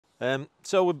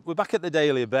So we're back at the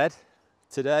Dahlia bed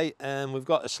today, and we've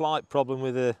got a slight problem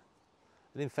with an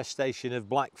infestation of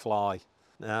blackfly.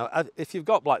 Now, if you've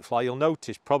got blackfly, you'll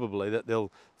notice probably that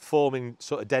they'll form in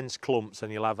sort of dense clumps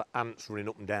and you'll have ants running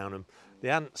up and down them. The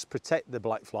ants protect the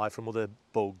blackfly from other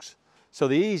bugs. So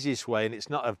the easiest way, and it's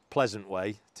not a pleasant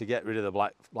way, to get rid of the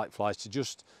blackfly is to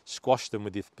just squash them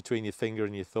with between your finger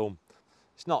and your thumb.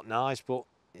 It's not nice, but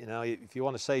you know, if you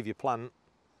want to save your plant,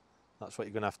 that's what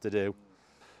you're going to have to do.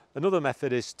 Another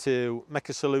method is to make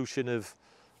a solution of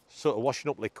sort of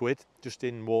washing up liquid just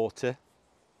in water.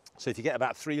 So if you get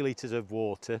about 3 litres of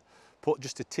water, put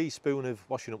just a teaspoon of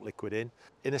washing up liquid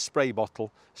in a spray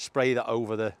bottle, spray that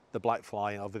over the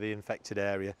blackfly, over the infected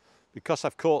area. Because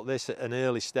I've caught this at an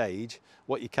early stage,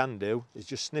 what you can do is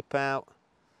just snip out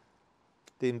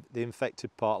the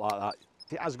infected part like that.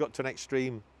 If it has got to an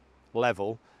extreme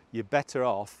level, you're better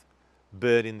off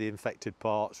burning the infected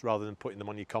parts rather than putting them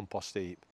on your compost heap.